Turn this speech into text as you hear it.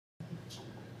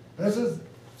This is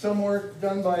some work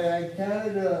done by Ag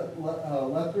Canada,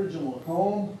 Lethbridge and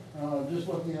Lacombe. Just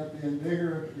looking at the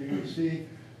vigor, you can see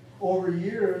over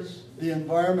years the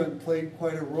environment played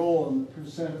quite a role in the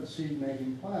percent of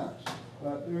seed-making plants.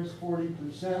 But there's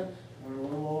 40%, or a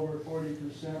little over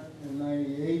 40% in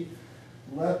 '98.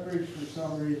 Lethbridge, for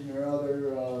some reason or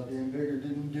other, the vigor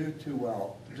didn't do too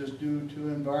well, just due to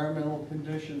environmental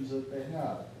conditions that they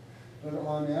had. But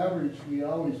on average, we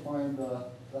always find the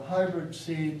hybrid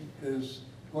seed is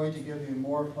going to give you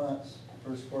more plants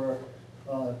per square,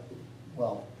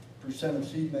 percent of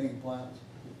seed-making plants.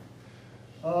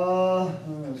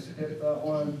 I'm going to skip that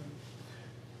one.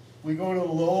 We go to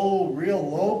low, real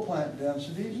low plant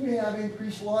densities, we have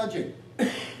increased lodging.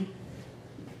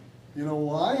 You know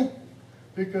why?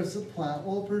 Because the plant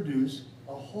will produce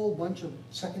a whole bunch of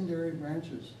secondary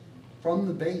branches from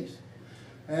the base.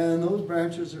 And those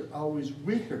branches are always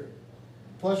weaker.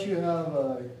 Plus you have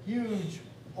a huge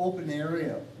open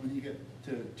area when you get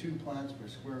to 2 plants per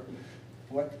square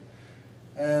foot.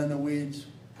 And the weeds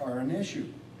are an issue.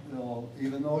 You know,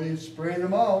 even though you spray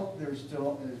them out, it's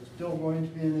still going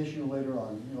to be an issue later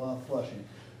on. You'll have flushing.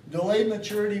 Delayed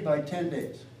maturity by 10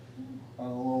 days on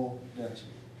a low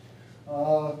density.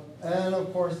 And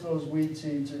of course those weed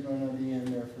seeds are going to be in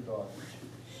there for dogwood.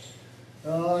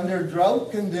 Under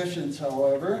drought conditions,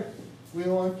 however, we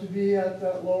want to be at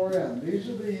that lower end. These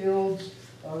are the yields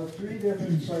of 3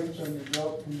 different sites under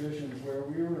drought conditions where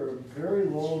we were at very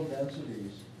low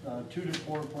densities, 2 to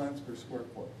 4 plants per square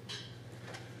foot.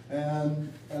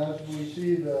 And as we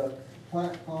see the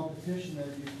plant competition,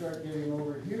 as you start getting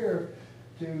over here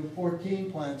to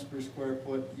 14 plants per square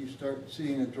foot, you start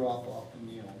seeing a drop off in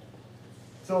yield.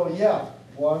 So yeah,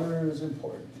 water is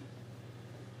important.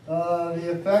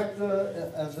 The effect,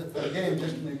 again,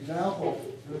 just an example,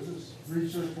 this is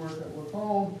research work at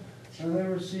Lacombe, and they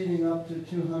were seeding up to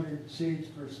 200 seeds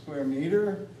per square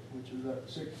meter, which is at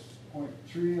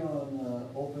 6.3 on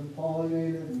open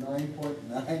pollinated, and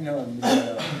 9.9 on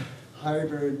the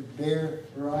hybrid bare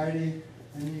variety,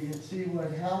 and you can see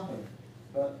what happened.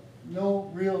 But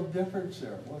no real difference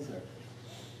there, was there?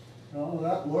 No,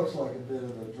 that looks like a bit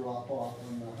of a drop off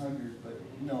on the 100, but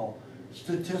no.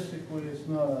 Statistically, it's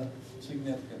not a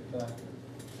significant factor.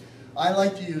 I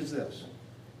like to use this.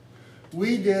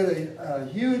 We did a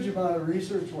huge amount of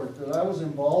research work that I was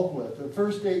involved with. The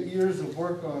first 8 years of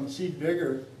work on seed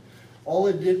vigor, all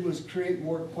it did was create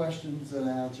more questions than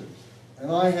answers. And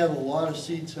I had a lot of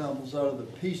seed samples out of the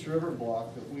Peace River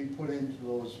block that we put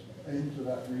into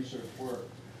that research work.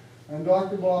 And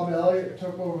Dr. Bob Elliott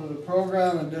took over the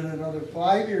program and did another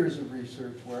 5 years of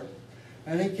research work.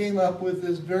 And he came up with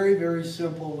this very, very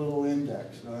simple little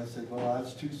index. And I said, well,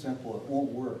 that's too simple, it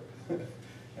won't work. And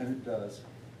it does.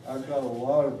 I've got a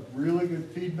lot of really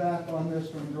good feedback on this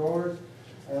from growers.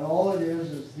 And all it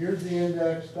is here's the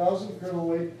index, 1,000 kernel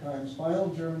weight times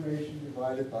final germination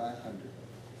divided by 100.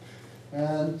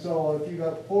 And so if you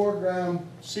got 4-gram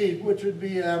seed, which would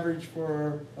be average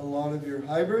for a lot of your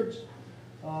hybrids,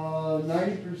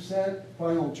 90%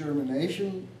 final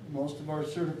germination. Most of our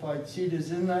certified seed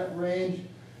is in that range,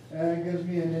 and it gives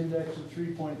me an index of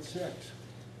 3.6.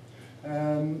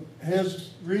 And his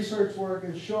research work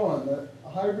is showing that a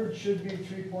hybrid should be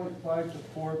 3.5 to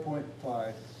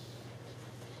 4.5.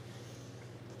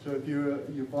 So if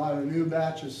you bought a new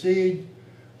batch of seed,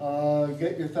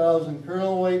 get your 1,000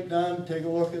 kernel weight done, take a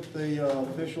look at the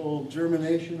official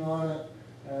germination on it,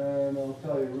 and I'll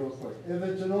tell you real quick. If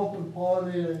it's an open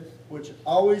pollinated, which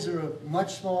always are a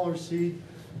much smaller seed,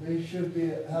 they should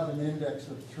have an index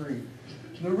of 3.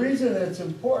 The reason it's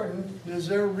important is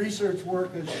their research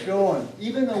work is showing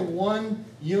even a 1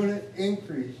 unit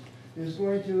increase is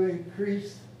going to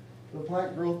increase the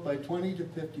plant growth by 20 to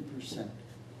 50%.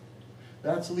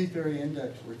 That's leaf area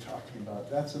index we're talking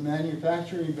about. That's the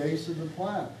manufacturing base of the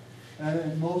plant. And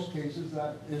in most cases,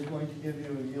 that is going to give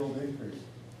you a yield increase.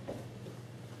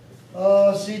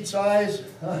 Seed size,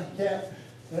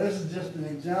 this is just an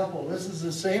example. This is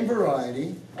the same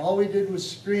variety. All we did was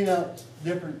screen out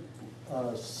different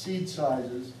seed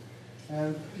sizes,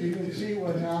 and you can see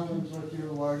what happens with your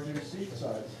larger seed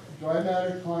size. Dry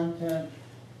matter content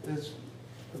is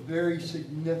a very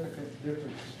significant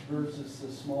difference versus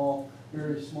the small,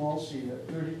 very small seed at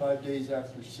 35 days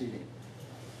after seeding.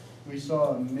 We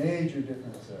saw a major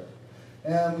difference there.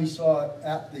 And we saw it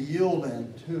at the yield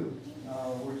end too.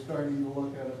 We're starting to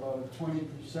look at about a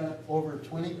 20%, over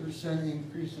 20%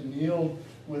 increase in yield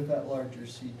with that larger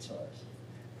seed size.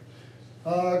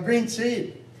 Green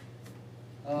seed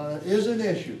is an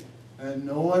issue, and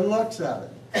no one looks at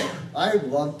it. I'd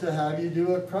love to have you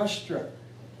do a crush strip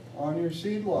on your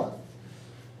seed lot.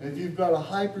 If you've got a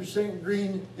high percent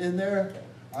green in there,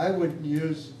 I wouldn't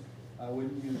use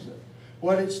it.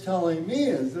 What it's telling me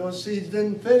is those seeds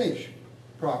didn't finish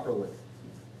properly.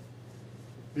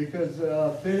 Because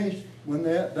finished, when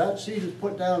that seed has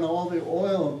put down all the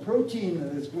oil and protein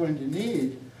that it's going to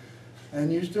need,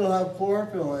 and you still have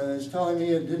chlorophyll in it, it's telling me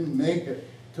it didn't make it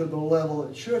to the level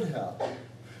it should have.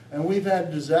 And we've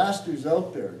had disasters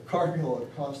out there. Cargill,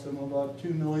 it cost them about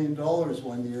 $2 million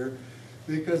one year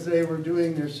because they were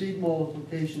doing their seed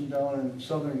multiplication down in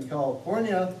Southern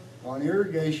California on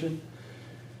irrigation,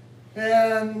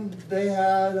 and they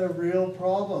had a real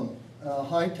problem.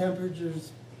 High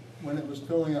temperatures when it was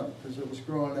filling up because it was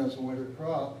growing as a winter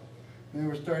crop. They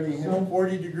were starting to hit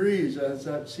 40 degrees as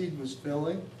that seed was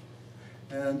filling.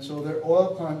 And so their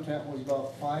oil content was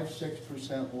about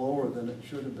 5–6% lower than it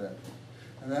should have been.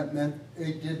 And that meant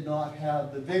it did not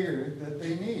have the vigor that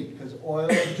they need because oil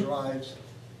drives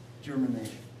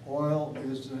germination. Oil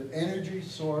is the energy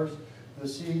source the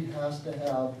seed has to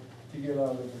have to get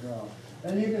out of the ground.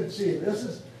 And you can see,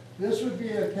 this would be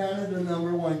a Canada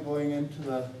 #1 going into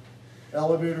the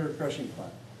elevator crushing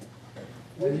plant.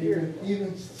 And you can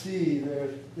even see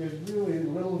there's really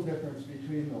little difference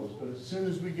between those. But as soon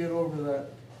as we get over that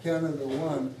Canada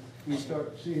 1, we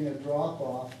start seeing a drop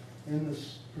off in the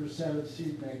percent of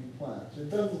seed-making plants. It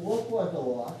doesn't look like a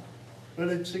lot, but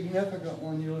it's significant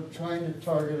when you're trying to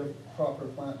target a proper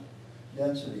plant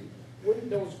density.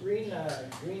 Wouldn't those green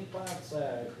plants,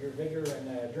 your vigor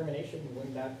and germination,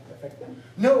 wouldn't that affect them?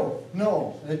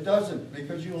 No, it doesn't,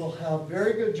 because you will have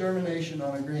very good germination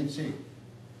on a green seed.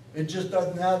 It just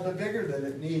doesn't have the vigor that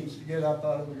it needs to get up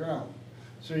out of the ground.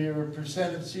 So your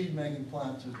percent of seed-making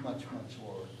plants is much, much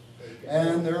lower.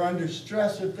 And they're under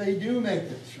stress if they do make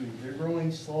it through. They're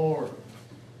growing slower.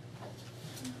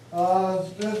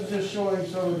 This is just showing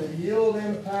some of the yield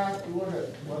impact. Look at,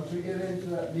 once we get into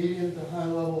that medium to high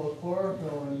level of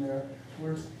chlorophyll in there,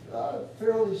 we're a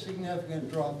fairly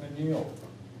significant drop in yield.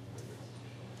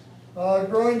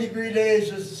 Growing degree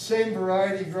days is the same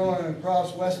variety growing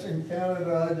across Western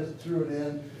Canada. I just threw it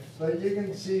in. But you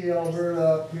can see Alberta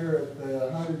up here at the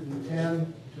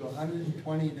 110 to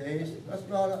 120 days. That's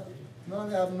not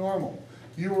abnormal.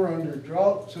 You were under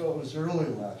drought, so it was early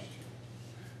last year.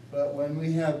 But when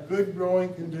we have good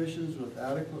growing conditions with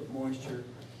adequate moisture,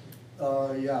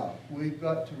 yeah, we've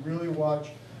got to really watch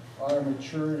our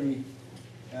maturity,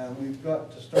 and we've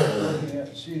got to start looking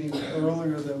at seeding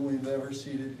earlier than we've ever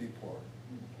seeded before.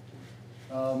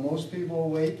 Most people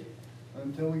wait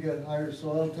until we get higher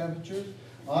soil temperatures.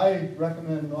 I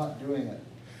recommend not doing it.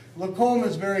 Lacombe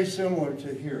is very similar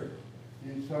to here.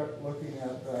 You start looking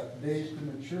at that days to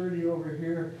maturity over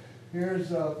here. Here's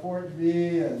Fort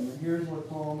V, and here's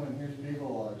Lacombe, and here's Beaver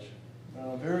Lodge.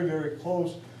 Very, very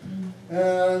close.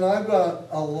 And I've got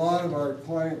a lot of our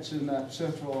clients in that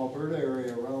central Alberta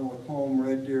area around Lacombe,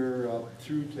 Red Deer,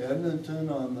 through to Edmonton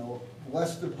on the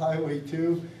west of Highway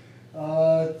 2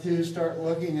 to start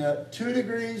looking at 2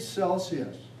 degrees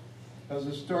Celsius as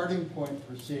a starting point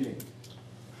for seeding.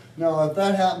 Now, if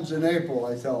that happens in April,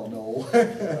 I tell them no.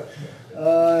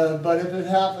 But if it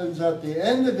happens at the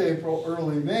end of April,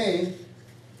 early May,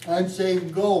 I'd say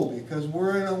go, because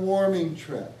we're in a warming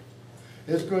trend.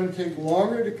 It's going to take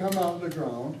longer to come out of the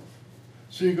ground,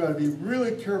 so you've got to be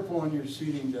really careful on your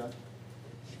seeding depth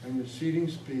and your seeding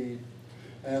speed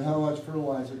and how much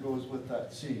fertilizer goes with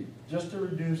that seed, just to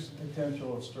reduce the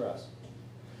potential of stress.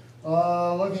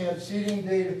 Looking at seeding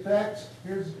date effects,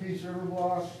 here's a piece of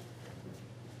block.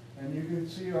 And you can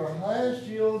see our highest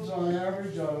yields on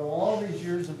average out of all these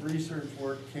years of research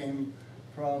work came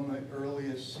from the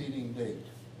earliest seeding date.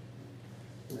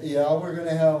 Yeah, we're going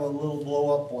to have a little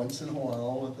blow up once in a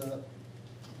while with a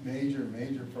major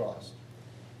frost.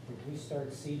 If we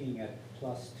start seeding at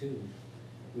 +2,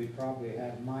 we probably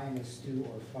have -2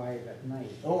 or 5 at night.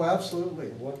 Oh, absolutely.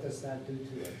 What does that do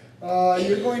to it?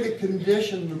 You're going to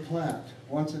condition the plant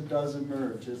once it does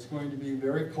emerge. It's going to be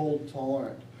very cold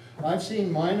tolerant. I've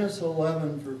seen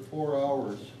 -11 for 4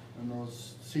 hours, and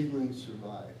those seedlings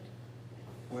survived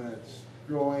when it's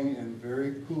growing in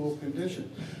very cool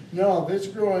conditions. Now, if it's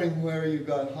growing where you've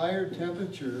got higher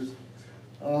temperatures,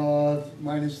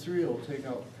 -3 will take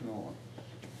out canola,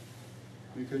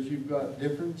 because you've got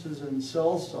differences in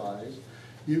cell size.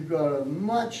 You've got a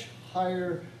much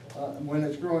higher, when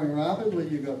it's growing rapidly,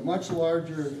 you've got much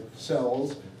larger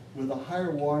cells with a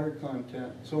higher water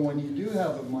content. So when you do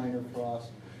have a minor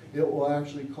frost, it will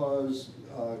actually cause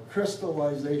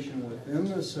crystallization within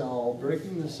the cell,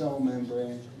 breaking the cell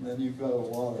membrane, and then you've got a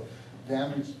lot of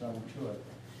damage done to it.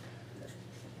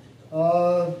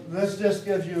 This just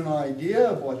gives you an idea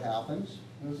of what happens.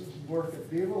 This is work at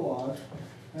Beaver Lodge.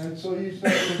 And so you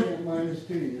start looking at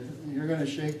 -2, you're gonna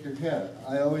shake your head.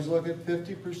 I always look at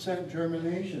 50%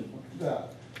 germination. Look at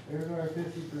that. There's our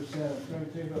 50%. It's gonna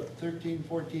take about 13,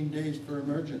 14 days for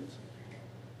emergence.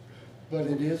 But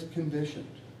it is conditioned.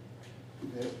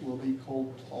 It will be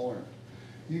cold tolerant.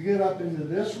 You get up into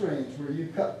this range where you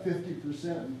cut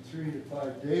 50% in 3 to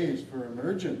 5 days for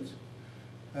emergence.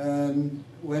 And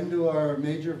when do our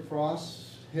major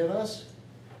frosts hit us?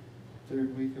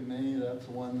 Third week of May, that's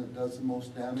the one that does the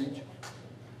most damage.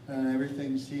 And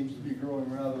everything seems to be growing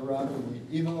rather rapidly.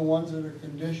 Even the ones that are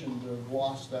conditioned have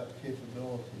lost that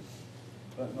capability,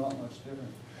 but not much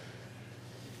different.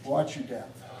 Watch your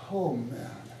depth. Oh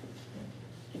man.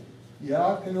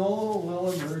 Yeah, canola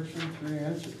will emerge from 3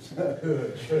 inches.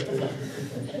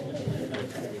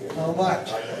 How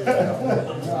much?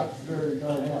 Not very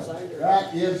much.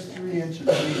 That is 3 inches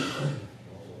deep.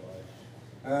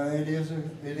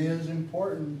 It is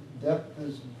important. Depth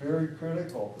is very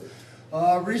critical.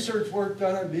 Research work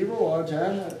done at Beaver Lodge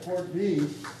and at Fort B,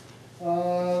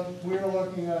 we're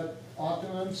looking at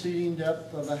optimum seeding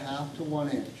depth of 1/2 to 1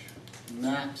 inch,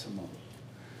 maximum.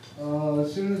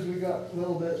 As soon as we got a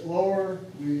little bit lower,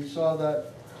 we saw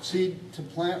that seed to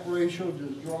plant ratio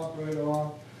just drop right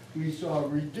off. We saw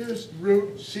reduced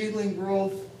root seedling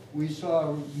growth. We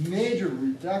saw a major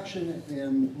reduction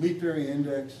in leaf area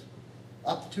index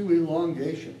up to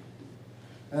elongation.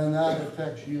 And that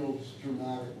affects yields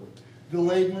dramatically.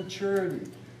 Delayed maturity.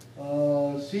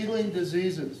 Seedling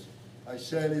diseases, I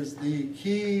said, is the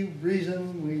key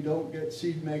reason we don't get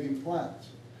seed-making plants.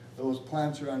 Those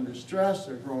plants are under stress,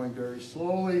 they're growing very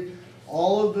slowly.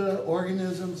 All of the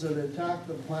organisms that attack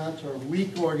the plants are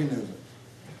weak organisms.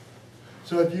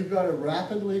 So if you've got a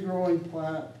rapidly growing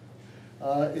plant,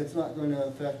 it's not going to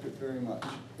affect it very much.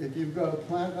 If you've got a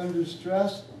plant under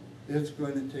stress, it's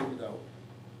going to take it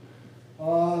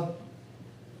out.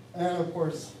 And of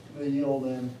course, the yield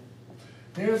in.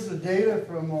 Here's the data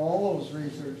from all those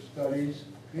research studies.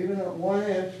 Even at 1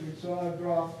 inch, we saw a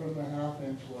drop from the 1/2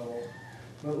 inch level.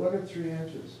 But look at 3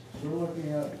 inches. We're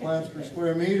looking at plants per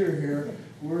square meter here.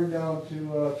 We're down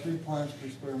to 3 plants per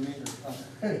square meter.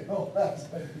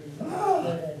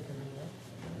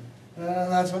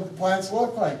 And that's what the plants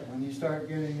look like when you start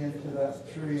getting into that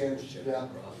 3 inch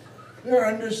depth. They're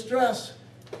under stress.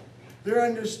 They're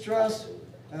under stress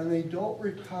and they don't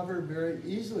recover very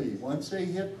easily once they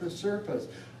hit the surface.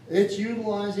 It's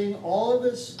utilizing all of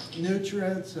its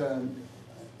nutrients and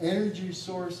energy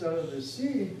source out of the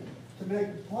seed to make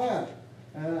a plant.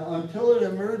 And until it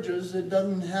emerges, it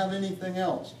doesn't have anything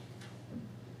else.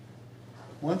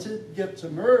 Once it gets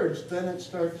emerged, then it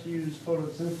starts to use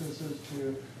photosynthesis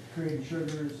to create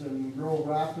sugars and grow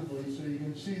rapidly, so you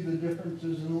can see the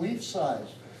differences in leaf size.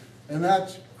 And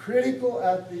that's critical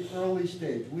at the early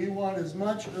stage. We want as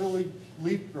much early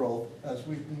leaf growth as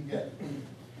we can get.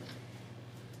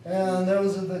 And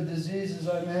those are the diseases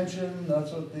I mentioned.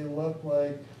 That's what they look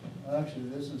like. Actually,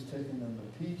 this is taken in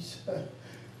the piece.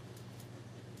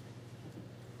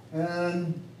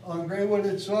 And on gray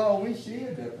wooded soil, we see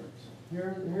a difference.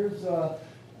 Here's a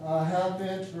 1/2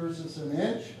 inch versus an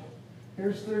inch.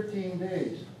 Here's 13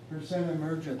 days, percent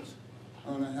emergence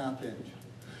on a 1/2 inch.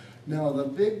 Now, the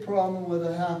big problem with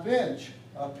a 1/2 inch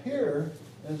up here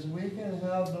is we can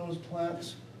have those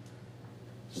plants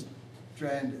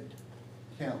stranded,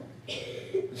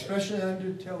 especially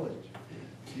under tillage.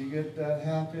 You get that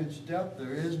 1/2 inch depth,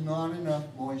 there is not enough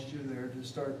moisture there to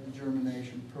start the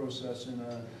germination process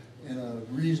in a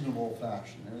reasonable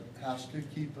fashion. It has to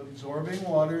keep absorbing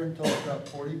water until it's got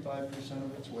 45%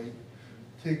 of its weight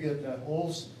to get that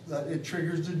whole, it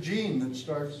triggers a gene that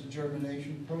starts the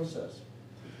germination process.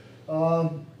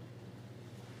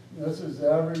 This is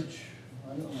average, I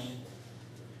don't know,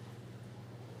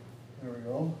 there we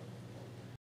go.